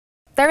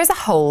there is a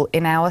hole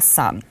in our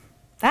sun.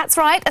 That's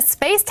right, a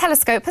space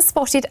telescope has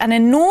spotted an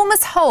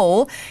enormous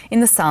hole in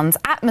the sun's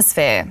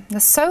atmosphere. The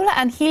Solar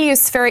and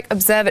Heliospheric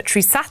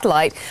Observatory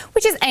satellite,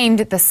 which is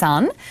aimed at the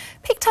sun,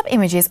 picked up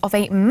images of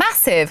a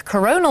massive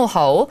coronal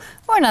hole,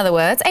 or in other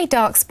words, a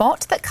dark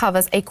spot that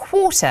covers a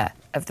quarter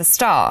of the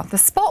star. The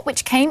spot,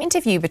 which came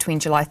into view between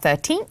July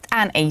 13th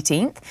and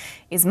 18th,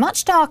 is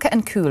much darker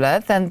and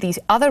cooler than the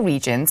other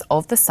regions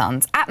of the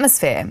sun's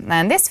atmosphere. Now,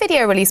 in this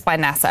video released by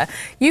NASA,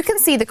 you can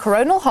see the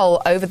coronal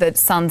hole over the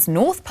sun's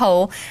north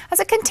pole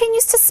as it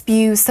continues to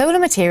spew solar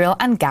material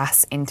and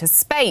gas into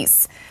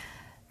space.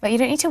 But you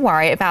don't need to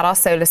worry about our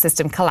solar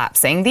system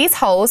collapsing. These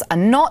holes are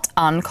not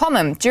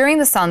uncommon. During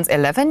the sun's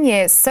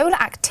 11-year solar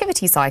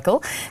activity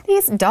cycle,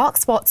 these dark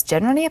spots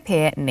generally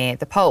appear near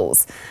the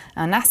poles.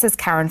 Now, NASA's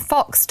Karen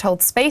Fox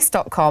told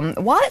Space.com,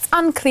 while it's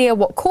unclear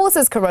what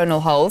causes coronal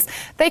holes,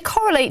 they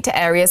correlate to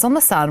areas on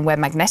the sun where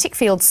magnetic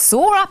fields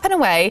soar up and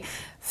away,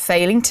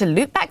 failing to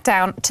loop back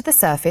down to the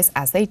surface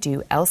as they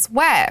do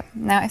elsewhere.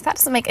 Now, if that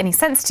doesn't make any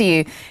sense to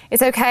you,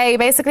 it's okay.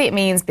 Basically, it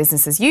means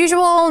business as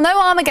usual. No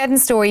Armageddon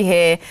story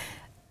here.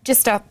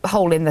 Just a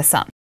hole in the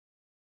sun.